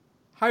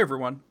Hi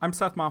everyone, I'm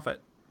Seth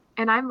Moffat.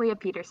 And I'm Leah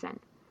Peterson.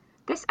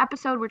 This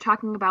episode, we're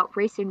talking about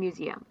race in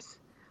museums.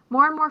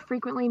 More and more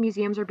frequently,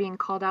 museums are being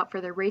called out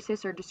for their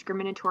racist or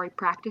discriminatory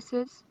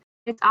practices.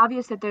 It's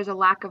obvious that there's a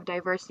lack of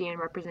diversity and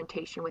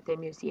representation within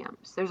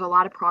museums. There's a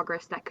lot of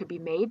progress that could be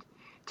made.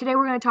 Today,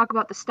 we're going to talk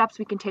about the steps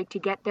we can take to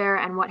get there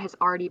and what has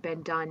already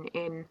been done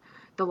in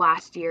the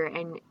last year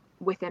and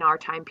within our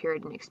time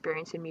period and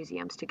experience in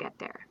museums to get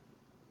there.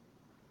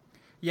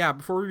 Yeah,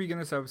 before we begin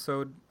this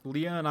episode,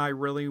 Leah and I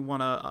really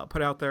want to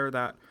put out there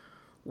that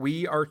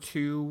we are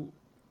two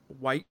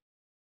white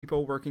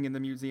people working in the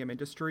museum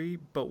industry,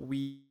 but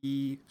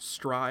we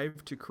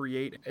strive to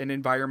create an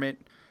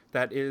environment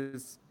that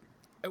is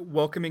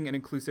welcoming and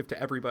inclusive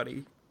to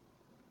everybody.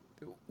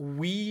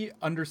 We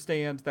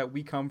understand that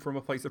we come from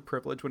a place of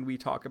privilege when we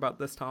talk about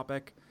this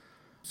topic.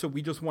 So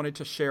we just wanted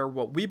to share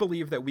what we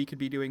believe that we could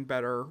be doing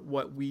better,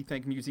 what we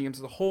think museums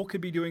as a whole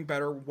could be doing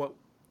better, what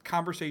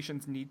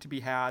conversations need to be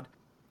had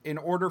in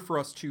order for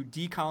us to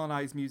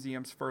decolonize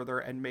museums further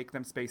and make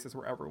them spaces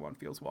where everyone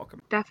feels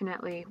welcome.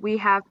 Definitely. We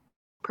have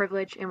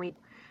privilege and we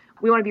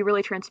want to be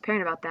really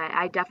transparent about that.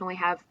 I definitely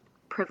have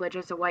privilege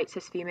as a white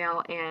cis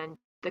female, and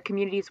the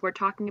communities we're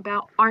talking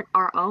about aren't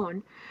our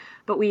own,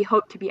 but we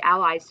hope to be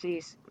allies to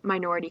these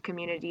minority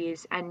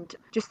communities and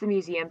just the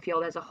museum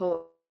field as a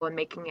whole and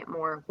making it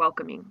more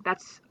welcoming.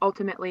 That's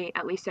ultimately,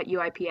 at least at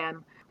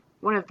UIPM,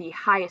 one of the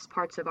highest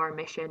parts of our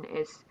mission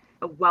is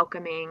a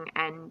welcoming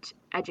and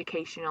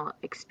educational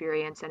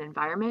experience and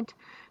environment.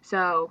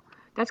 So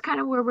that's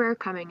kind of where we're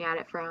coming at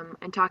it from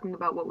and talking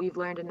about what we've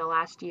learned in the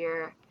last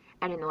year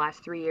and in the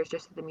last 3 years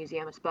just at the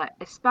museums, but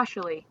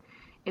especially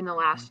in the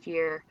last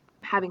year,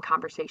 having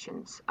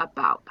conversations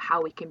about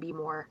how we can be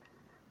more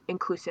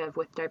inclusive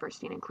with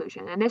diversity and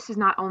inclusion. And this is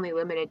not only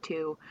limited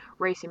to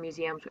race in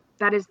museums,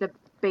 that is the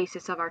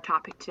basis of our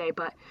topic today,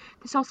 but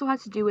this also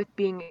has to do with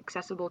being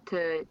accessible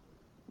to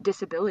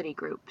disability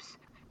groups,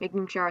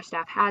 making sure our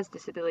staff has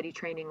disability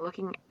training,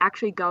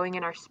 actually going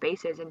in our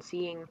spaces and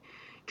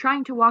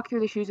trying to walk through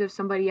the shoes of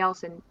somebody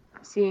else and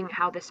seeing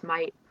how this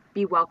might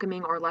be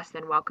welcoming or less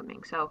than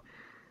welcoming. So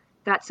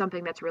that's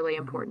something that's really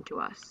important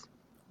to us.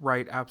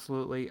 Right,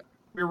 absolutely.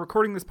 We're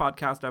recording this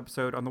podcast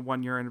episode on the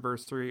 1 year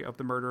anniversary of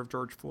the murder of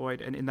George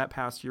Floyd, and in that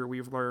past year,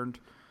 we've learned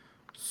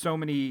so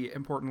many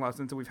important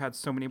lessons and we've had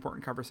so many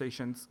important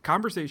conversations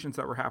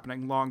that were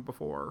happening long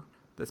before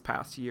this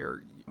past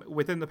year.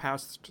 Within the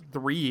past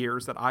 3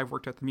 years that I've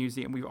worked at the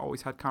museum, we've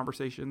always had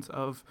conversations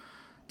of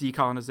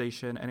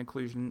decolonization and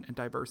inclusion and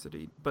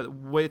diversity. But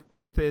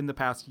within the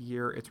past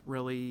year, it's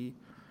really,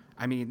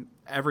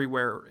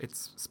 everywhere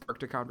it's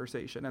sparked a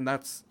conversation. And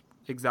that's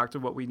exactly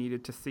what we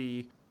needed to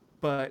see.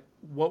 But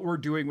what we're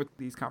doing with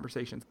these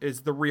conversations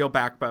is the real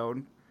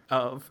backbone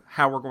of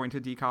how we're going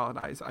to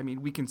decolonize. I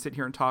mean, we can sit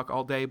here and talk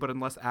all day, but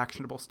unless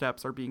actionable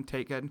steps are being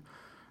taken,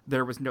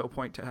 there was no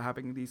point to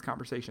having these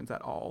conversations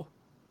at all.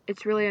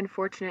 It's really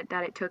unfortunate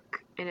that it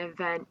took an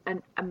event,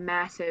 a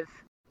massive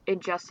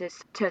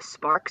injustice to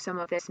spark some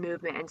of this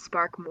movement and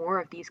spark more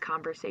of these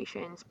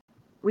conversations.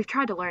 We've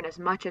tried to learn as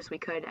much as we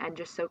could and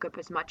just soak up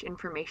as much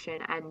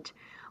information and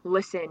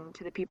listen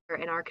to the people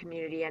in our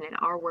community and in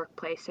our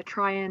workplace to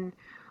try and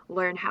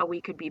learn how we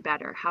could be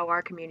better, how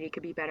our community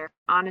could be better.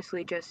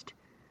 Honestly, just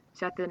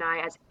Seth and I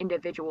as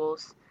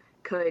individuals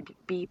could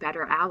be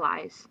better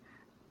allies.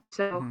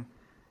 So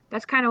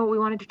that's kind of what we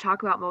wanted to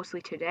talk about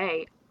mostly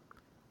today.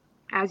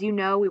 As you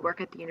know, we work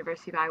at the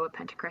University of Iowa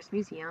Pentecrest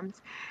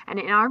Museums, and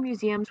in our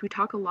museums, we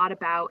talk a lot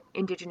about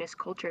Indigenous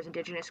cultures,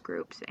 Indigenous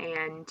groups,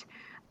 and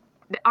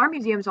our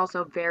museum is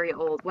also very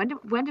old.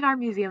 When did our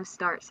museum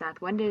start,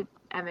 Seth? When did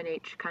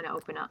MNH kind of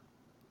open up?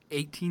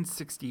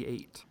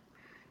 1868.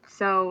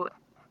 So,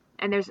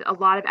 and there's a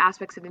lot of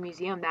aspects of the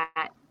museum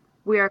that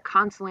we are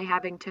constantly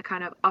having to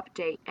kind of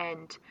update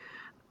and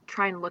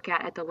try and look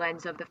at the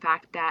lens of the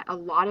fact that a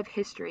lot of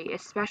history,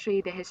 especially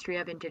the history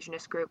of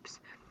Indigenous groups,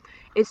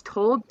 is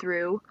told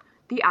through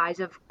the eyes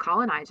of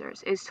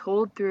colonizers, is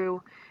told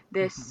through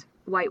this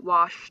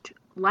whitewashed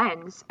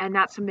lens. And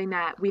that's something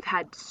that we've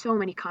had so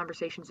many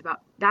conversations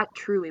about. That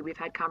truly we've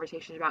had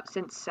conversations about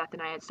since Seth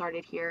and I had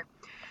started here.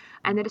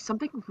 And that is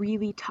something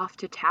really tough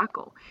to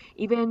tackle,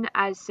 even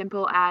as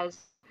simple as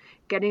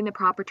getting the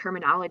proper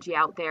terminology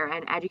out there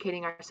and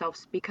educating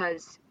ourselves,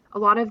 because a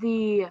lot of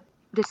the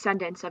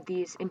descendants of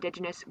these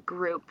Indigenous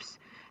groups,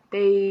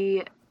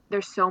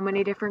 there's so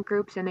many different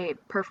groups and they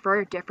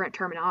prefer different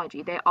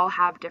terminology. They all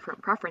have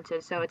different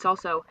preferences. So it's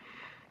also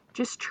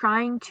just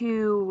trying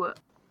to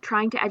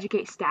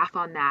educate staff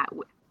on that,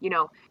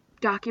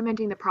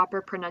 documenting the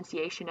proper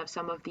pronunciation of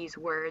some of these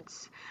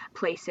words,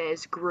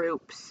 places,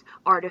 groups,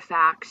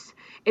 artifacts.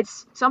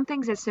 It's some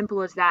things as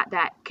simple as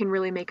that can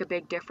really make a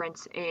big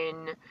difference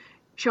in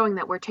showing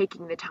that we're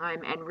taking the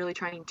time and really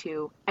trying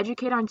to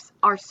educate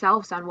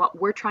ourselves on what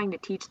we're trying to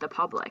teach the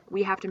public.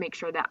 We have to make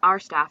sure that our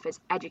staff is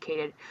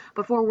educated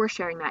before we're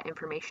sharing that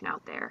information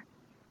out there.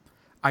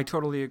 I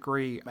totally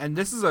agree. And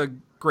this is a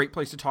great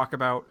place to talk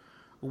about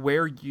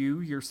where you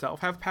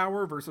yourself have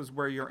power versus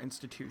where your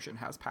institution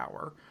has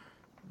power.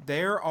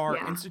 There are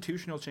Yeah.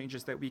 institutional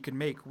changes that we could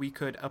make. We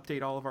could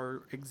update all of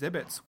our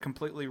exhibits,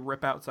 completely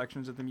rip out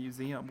sections of the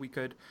museum. We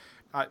could,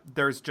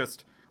 there's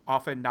just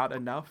often not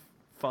enough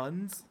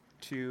funds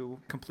to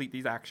complete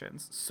these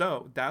actions.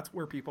 So that's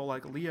where people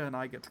like Leah and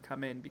I get to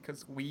come in,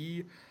 because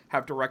we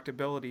have direct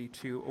ability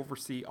to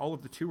oversee all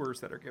of the tours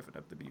that are given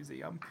at the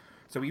museum.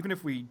 So even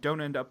if we don't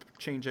end up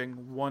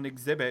changing one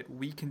exhibit,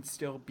 we can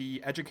still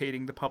be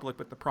educating the public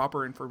with the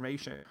proper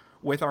information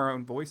with our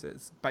own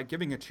voices. By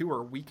giving a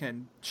tour, we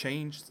can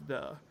change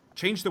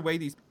the way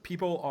these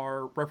people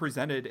are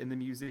represented in the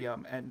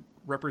museum and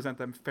represent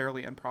them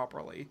fairly and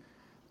properly.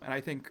 And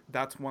I think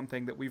that's one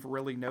thing that we've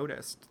really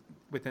noticed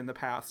within the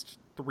past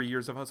 3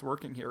 years of us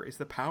working here is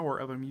the power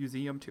of a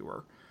museum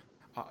tour.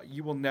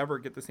 You will never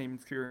get the same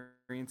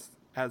experience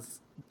as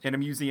in a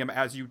museum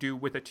as you do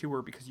with a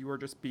tour, because you are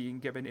just being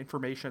given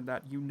information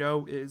that you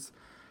know is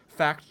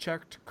fact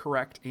checked,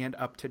 correct, and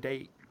up to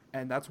date.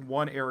 And that's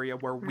one area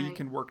where we Right.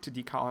 can work to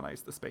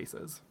decolonize the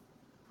spaces.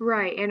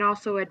 Right, and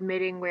also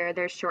admitting where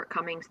there's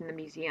shortcomings in the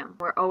museum.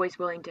 We're always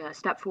willing to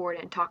step forward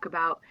and talk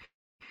about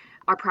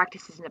our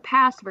practices in the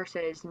past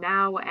versus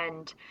now,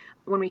 and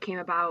when we came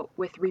about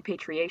with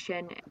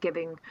repatriation,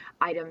 giving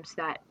items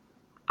that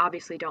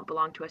obviously don't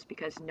belong to us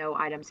because no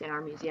items in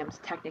our museums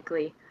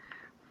technically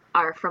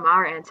are from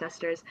our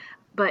ancestors,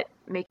 but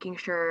making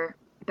sure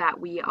that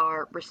we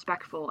are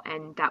respectful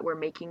and that we're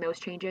making those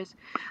changes.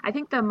 I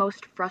think the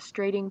most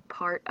frustrating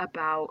part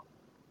about,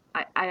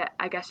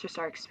 I guess, just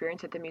our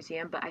experience at the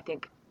museum, but I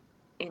think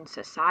in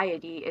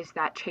society, is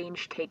that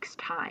change takes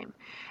time.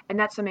 And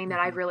that's something that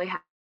Mm-hmm. I've really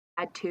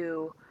had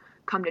to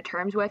come to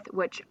terms with,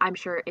 which I'm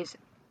sure is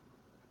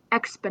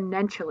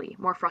exponentially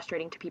more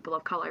frustrating to people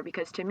of color,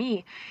 because to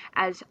me,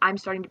 as I'm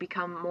starting to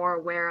become more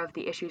aware of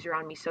the issues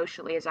around me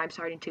socially, as I'm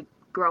starting to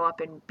grow up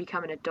and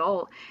become an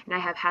adult, and I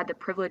have had the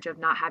privilege of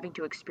not having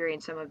to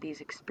experience some of these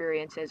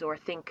experiences or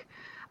think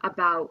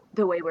about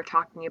the way we're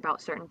talking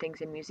about certain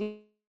things in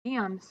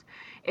museums,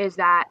 is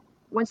that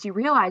once you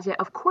realize it,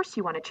 of course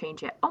you want to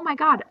change it. Oh my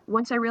God,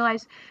 once I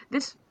realized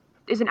this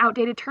is an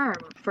outdated term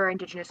for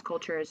indigenous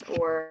cultures,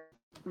 or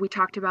we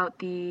talked about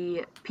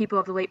the people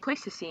of the late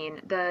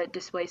Pleistocene. The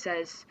display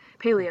says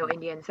Mm-hmm. Paleo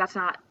Indians. That's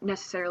not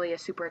necessarily a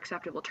super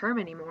acceptable term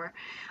anymore.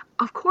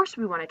 Of course,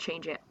 we want to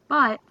change it,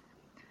 but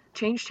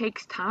change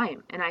takes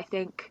time. And I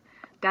think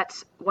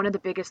that's one of the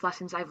biggest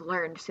lessons I've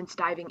learned since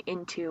diving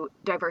into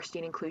diversity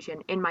and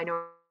inclusion in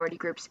minority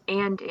groups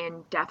and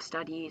in deaf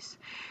studies,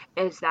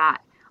 is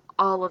that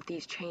all of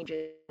these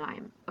changes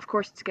time. Of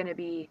course, it's going to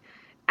be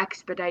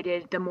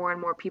expedited the more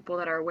and more people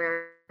that are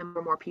aware, the more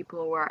and more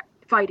people who are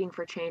fighting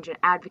for change and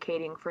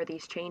advocating for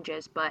these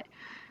changes. But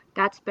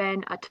that's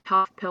been a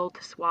tough pill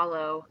to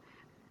swallow.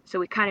 So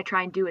we kind of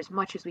try and do as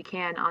much as we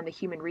can on the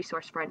human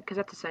resource front, because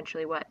that's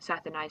essentially what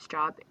Seth and I's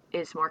job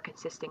is more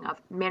consisting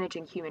of,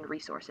 managing human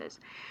resources.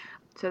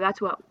 So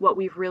that's what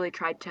we've really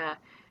tried to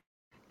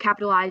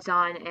capitalize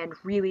on and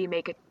really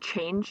make a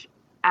change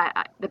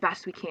at the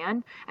best we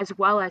can, as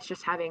well as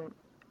just having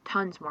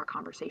tons more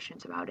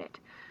conversations about it.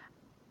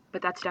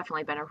 But that's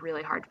definitely been a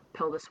really hard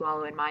pill to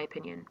swallow, in my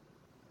opinion.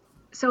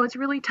 So it's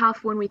really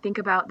tough when we think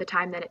about the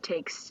time that it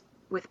takes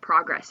with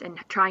progress and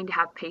trying to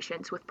have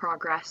patience with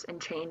progress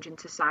and change in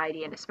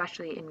society, and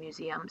especially in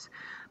museums.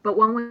 But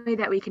one way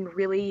that we can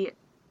really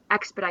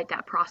expedite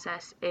that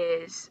process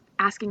is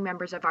asking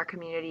members of our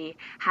community,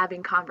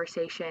 having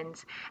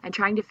conversations, and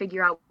trying to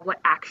figure out what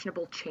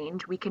actionable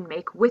change we can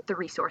make with the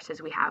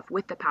resources we have,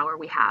 with the power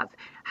we have,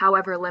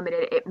 however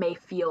limited it may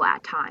feel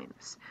at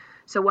times.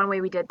 So one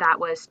way we did that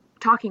was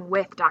talking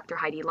with Dr.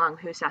 Heidi Lung,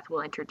 who Seth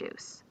will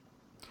introduce.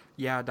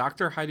 Yeah,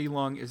 Dr. Heidi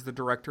Lung is the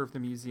director of the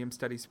Museum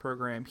Studies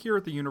program here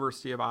at the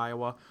University of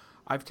Iowa.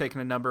 I've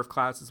taken a number of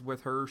classes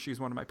with her. She's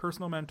one of my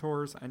personal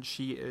mentors, and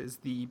she is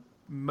the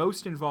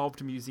most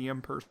involved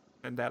museum person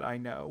that I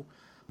know.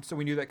 So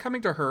we knew that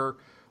coming to her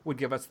would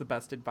give us the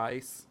best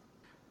advice.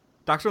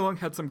 Dr. Lung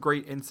had some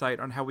great insight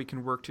on how we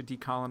can work to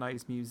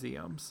decolonize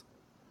museums.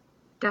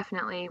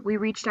 Definitely. We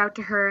reached out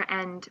to her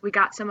and we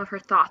got some of her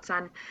thoughts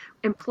on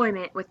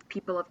employment with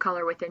people of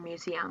color within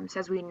museums.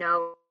 As we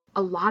know,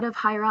 a lot of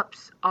higher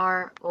ups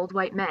are old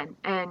white men.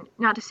 And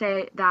not to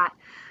say that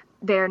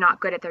they're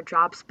not good at their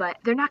jobs, but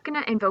they're not going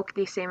to invoke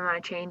the same amount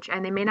of change,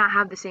 and they may not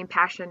have the same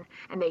passion,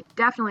 and they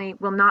definitely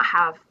will not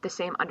have the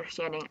same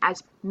understanding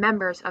as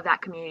members of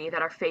that community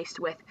that are faced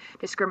with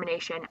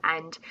discrimination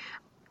and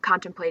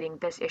contemplating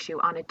this issue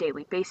on a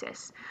daily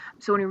basis.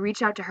 So when we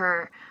reached out to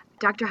her,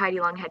 Dr. Heidi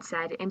Lung had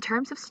said, in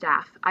terms of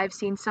staff, I've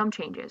seen some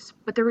changes,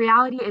 but the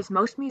reality is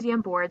most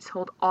museum boards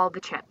hold all the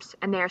chips,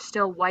 and they are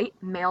still white,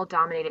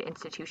 male-dominated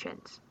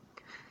institutions.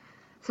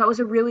 So that was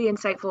a really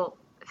insightful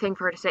thing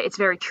for her to say. It's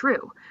very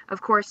true.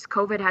 Of course,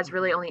 COVID has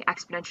really only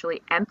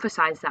exponentially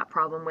emphasized that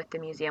problem with the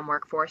museum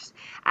workforce,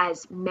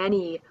 as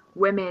many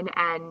women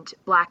and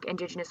Black,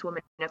 Indigenous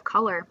women of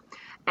color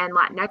and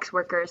Latinx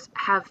workers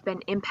have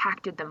been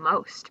impacted the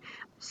most.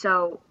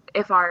 So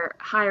if our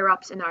higher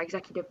ups in our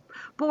executive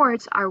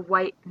boards are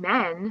white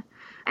men,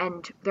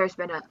 and there's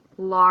been a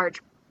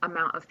large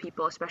amount of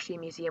people, especially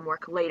in museum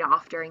work, laid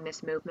off during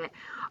this movement,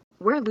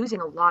 we're losing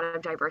a lot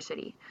of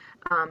diversity.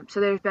 So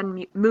there's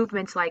been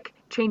movements like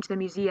Change the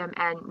Museum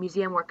and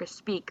Museum Workers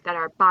Speak that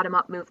are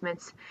bottom-up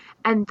movements,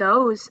 and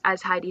those,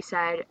 as Heidi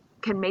said,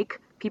 can make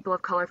people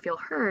of color feel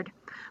heard,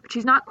 but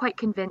she's not quite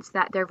convinced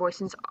that their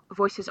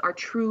voices are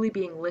truly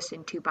being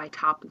listened to by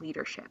top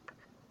leadership.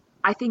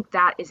 I think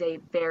that is a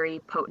very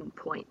potent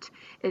point,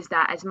 is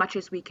that as much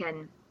as we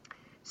can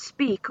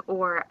speak,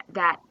 or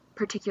that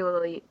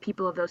particularly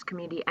people of those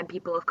community and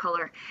people of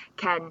color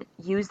can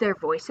use their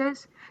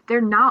voices,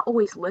 they're not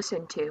always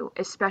listened to,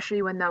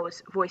 especially when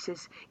those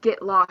voices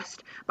get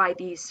lost by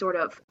these sort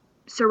of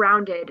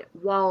surrounded,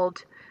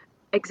 walled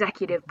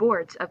executive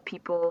boards of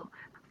people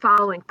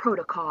following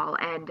protocol.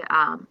 And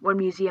when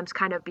museums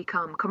kind of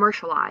become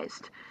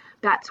commercialized,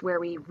 that's where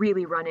we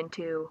really run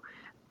into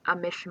a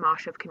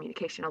mishmash of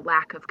communication, a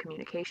lack of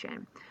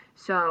communication.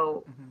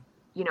 So,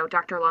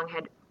 Dr. Long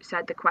had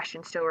said the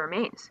question still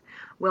remains.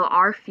 Will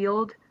our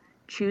field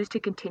choose to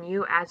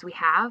continue as we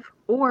have,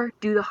 or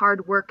do the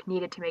hard work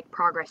needed to make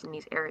progress in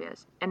these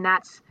areas? And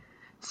that's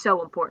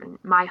so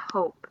important. My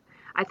hope,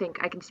 I think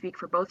I can speak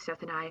for both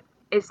Seth and I,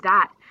 is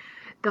that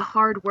the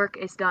hard work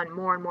is done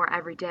more and more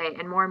every day,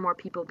 and more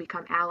people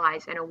become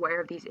allies and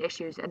aware of these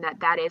issues, and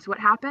that is what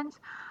happens.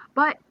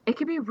 But it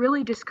can be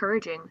really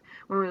discouraging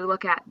when we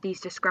look at these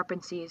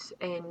discrepancies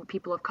in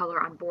people of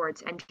color on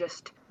boards and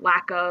just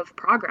lack of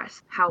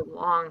progress, how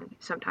long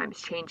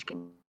sometimes change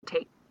can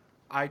take.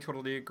 I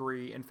totally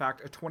agree. In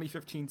fact, a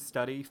 2015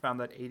 study found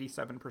that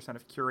 87%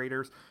 of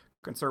curators,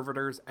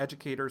 conservators,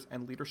 educators,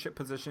 and leadership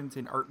positions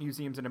in art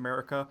museums in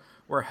America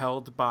were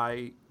held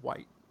by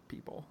white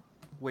people,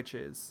 which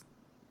is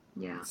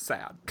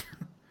sad.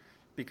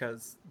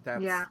 Because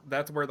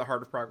that's where the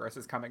heart of progress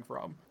is coming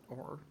from,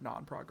 or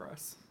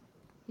non-progress.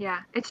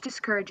 Yeah, it's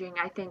discouraging,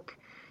 I think,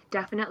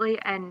 definitely.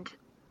 And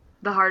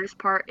the hardest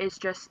part is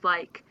just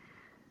like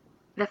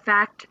the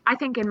fact, I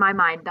think in my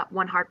mind, that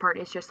one hard part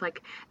is just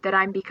like that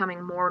I'm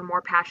becoming more and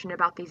more passionate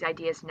about these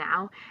ideas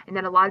now, and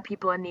that a lot of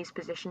people in these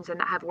positions and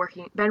that have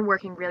been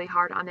working really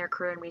hard on their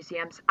career in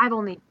museums, I've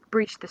only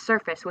breached the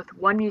surface with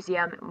one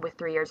museum with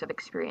 3 years of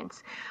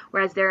experience.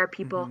 Whereas there are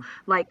people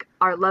like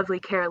our lovely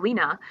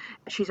Carolina.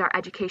 She's our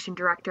education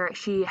director.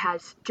 She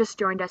has just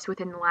joined us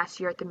within the last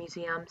year at the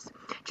museums.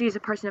 She's a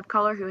person of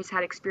color who has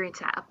had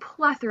experience at a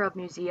plethora of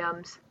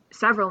museums,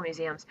 several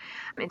museums,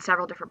 in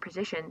several different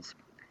positions.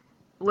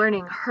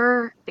 Learning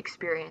her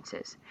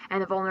experiences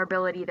and the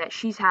vulnerability that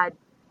she's had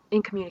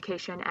in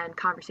communication and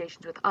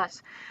conversations with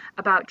us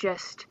about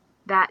just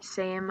that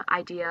same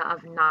idea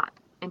of not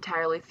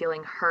entirely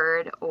feeling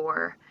heard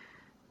or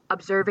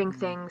observing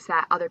things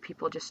that other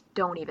people just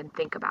don't even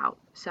think about.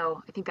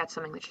 So I think that's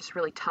something that's just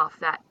really tough,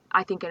 that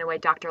I think in a way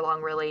Dr.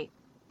 Long really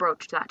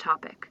broached that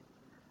topic.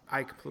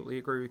 I completely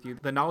agree with you.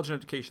 The knowledge and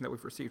education that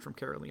we've received from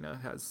Carolina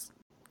has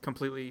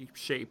completely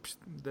shaped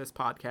this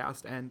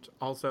podcast, and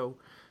also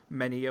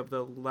many of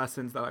the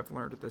lessons that I've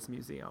learned at this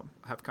museum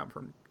have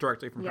come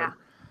directly from her.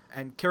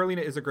 And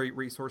Carolina is a great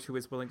resource who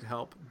is willing to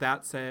help.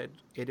 That said,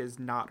 it is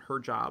not her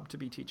job to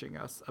be teaching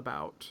us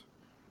about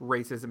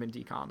racism and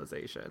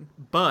decolonization,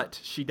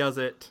 but she does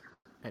it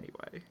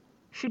anyway.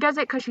 She does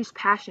it because she's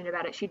passionate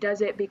about it. She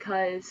does it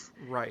because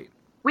right.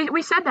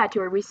 We said that to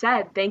her. We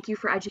said, thank you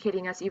for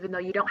educating us, even though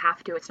you don't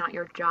have to. It's not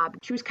your job.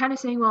 She was kind of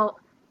saying, well,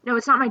 no,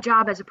 it's not my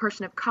job as a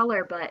person of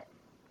color, but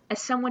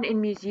as someone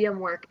in museum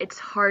work, it's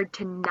hard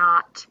to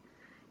not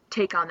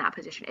take on that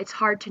position. It's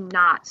hard to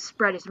not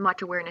spread as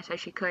much awareness as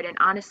she could. And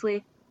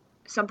honestly,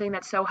 something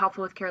that's so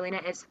helpful with Carolina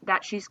is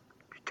that she's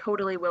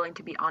totally willing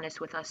to be honest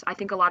with us. I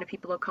think a lot of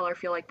people of color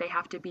feel like they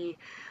have to be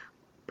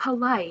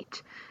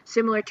polite,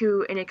 similar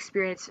to an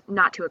experience,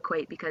 not to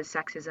equate because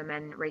sexism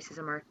and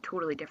racism are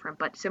totally different,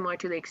 but similar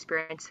to the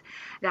experience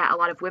that a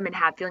lot of women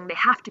have, feeling they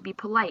have to be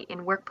polite in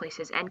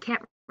workplaces and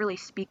can't really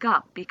speak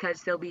up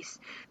because they'll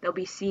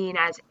be seen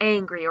as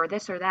angry or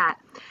this or that.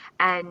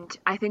 And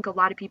I think a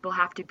lot of people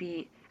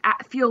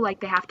feel like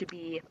they have to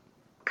be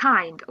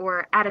kind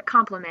or add a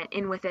compliment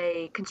in with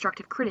a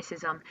constructive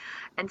criticism.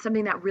 And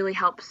something that really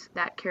helps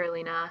that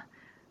Carolina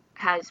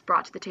has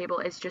brought to the table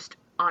is just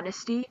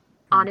honesty,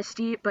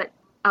 but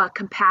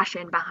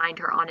compassion behind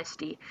her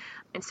honesty.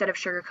 Instead of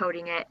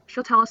sugarcoating it,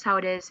 she'll tell us how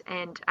it is,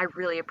 and I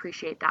really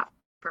appreciate that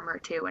from her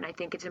too. And I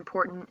think it's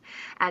important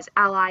as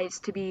allies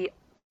to be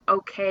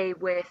okay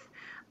with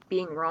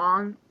being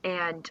wrong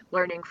and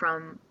learning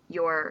from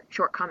your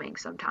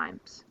shortcomings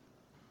sometimes.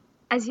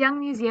 As young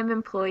museum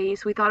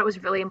employees, we thought it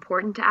was really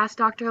important to ask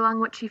Dr. Long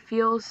what she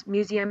feels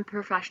museum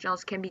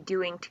professionals can be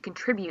doing to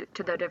contribute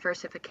to the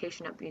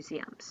diversification of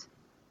museums.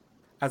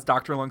 As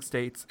Dr. Long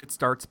states, it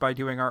starts by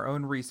doing our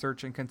own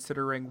research and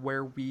considering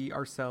where we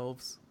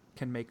ourselves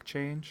can make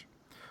change.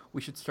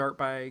 We should start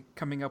by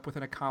coming up with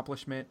an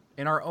accomplishment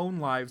in our own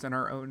lives and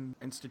our own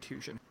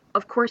institution.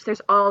 Of course,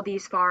 there's all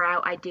these far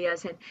out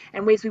ideas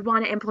and ways we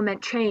want to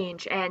implement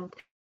change and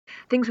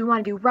things we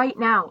want to do right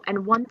now.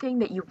 And one thing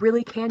that you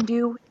really can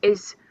do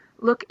is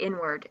look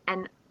inward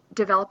and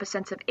develop a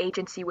sense of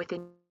agency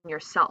within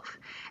yourself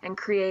and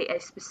create a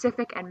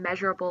specific and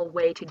measurable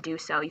way to do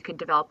so. You can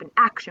develop an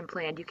action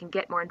plan. You can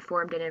get more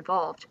informed and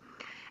involved.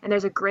 And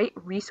there's a great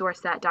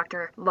resource that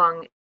Dr.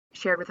 Lung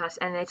shared with us,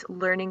 and it's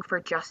Learning for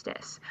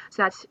Justice.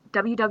 So that's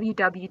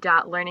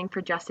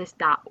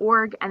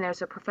www.learningforjustice.org, and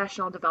there's a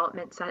professional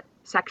development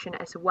section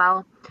as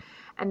well.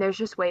 And there's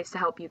just ways to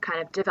help you kind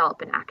of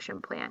develop an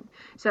action plan.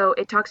 So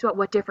it talks about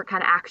what different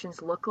kind of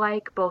actions look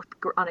like, both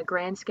on a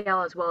grand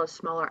scale as well as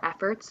smaller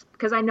efforts.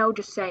 Because I know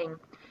just saying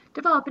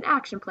develop an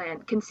action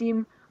plan can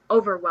seem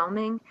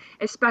overwhelming,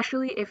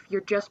 especially if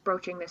you're just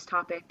broaching this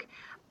topic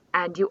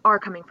and you are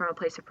coming from a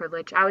place of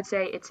privilege. I would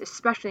say it's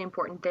especially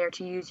important there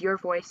to use your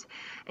voice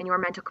and your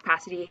mental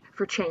capacity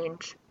for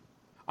change.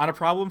 On a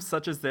problem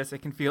such as this,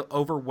 it can feel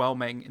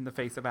overwhelming in the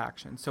face of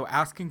action. So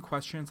asking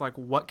questions like,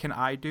 what can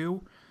I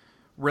do,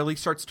 really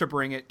starts to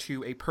bring it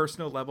to a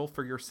personal level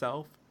for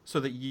yourself so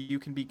that you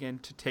can begin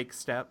to take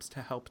steps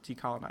to help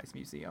decolonize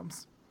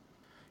museums.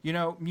 You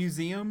know,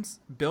 museums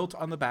built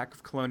on the back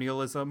of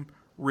colonialism,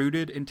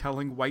 rooted in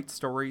telling white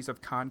stories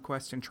of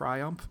conquest and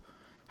triumph,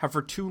 have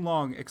for too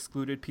long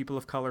excluded people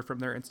of color from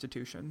their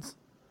institutions.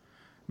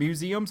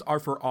 Museums are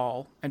for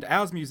all, and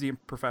as museum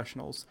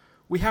professionals,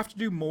 we have to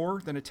do more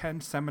than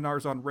attend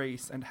seminars on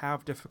race and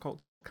have difficult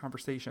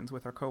conversations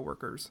with our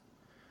coworkers.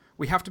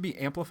 We have to be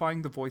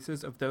amplifying the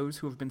voices of those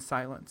who have been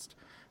silenced,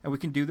 and we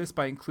can do this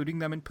by including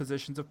them in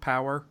positions of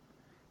power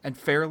and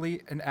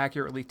fairly and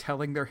accurately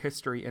telling their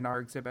history in our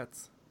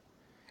exhibits.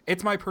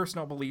 It's my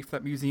personal belief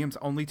that museums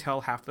only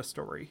tell half the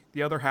story.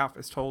 The other half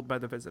is told by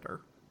the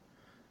visitor.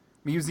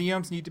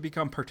 Museums need to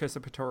become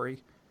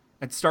participatory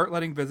and start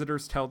letting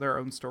visitors tell their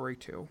own story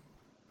too.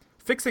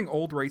 Fixing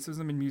old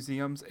racism in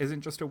museums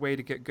isn't just a way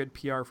to get good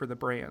PR for the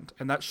brand,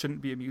 and that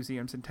shouldn't be a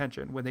museum's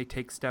intention when they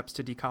take steps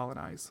to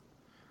decolonize.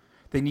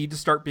 They need to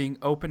start being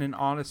open and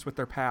honest with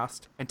their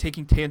past and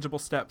taking tangible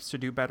steps to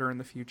do better in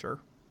the future.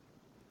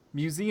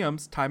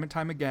 Museums, time and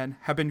time again,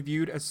 have been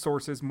viewed as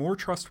sources more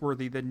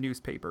trustworthy than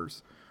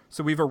newspapers,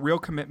 so we have a real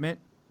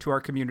commitment to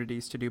our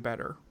communities to do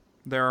better.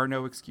 There are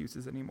no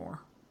excuses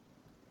anymore.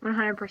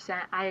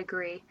 100%, I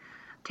agree.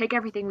 Take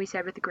everything we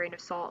said with a grain of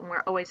salt, and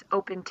we're always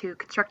open to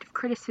constructive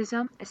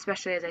criticism,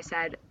 especially, as I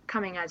said,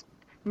 coming as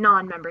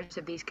non-members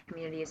of these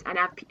communities and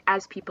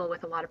as people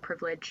with a lot of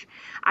privilege.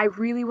 I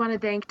really want to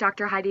thank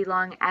Dr. Heidi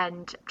Lung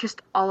and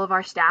just all of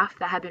our staff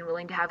that have been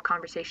willing to have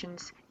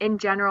conversations in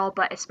general,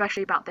 but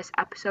especially about this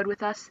episode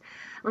with us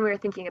when we were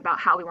thinking about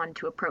how we wanted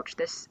to approach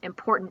this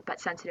important but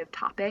sensitive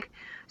topic.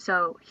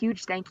 So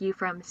huge thank you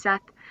from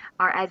Seth,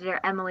 our editor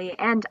Emily,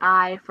 and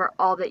I for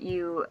all that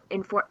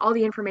all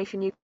the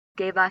information you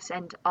gave us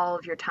and all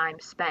of your time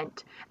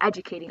spent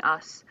educating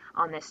us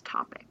on this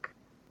topic.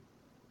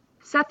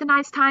 Seth and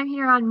I's time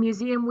here on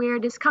Museum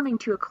Weird is coming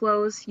to a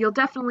close. You'll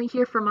definitely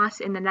hear from us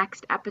in the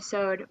next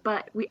episode,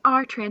 but we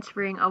are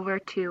transferring over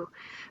to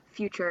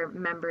future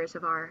members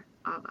of our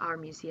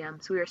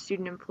museums. We are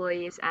student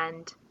employees,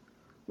 and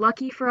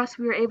lucky for us,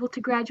 we were able to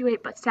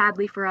graduate, but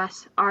sadly for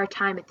us, our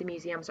time at the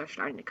museums are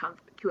starting to come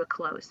to a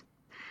close.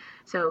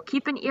 So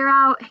keep an ear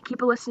out,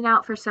 keep a listen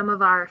out for some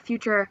of our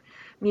future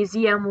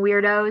museum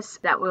weirdos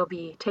that will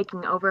be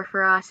taking over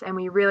for us, and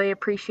we really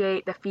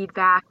appreciate the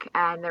feedback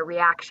and the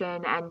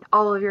reaction and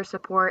all of your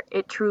support.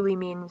 It truly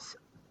means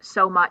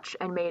so much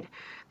and made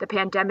the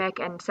pandemic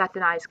and Seth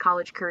and I's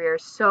college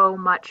careers so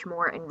much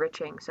more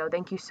enriching. So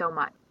thank you so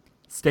much.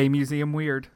 Stay museum weird.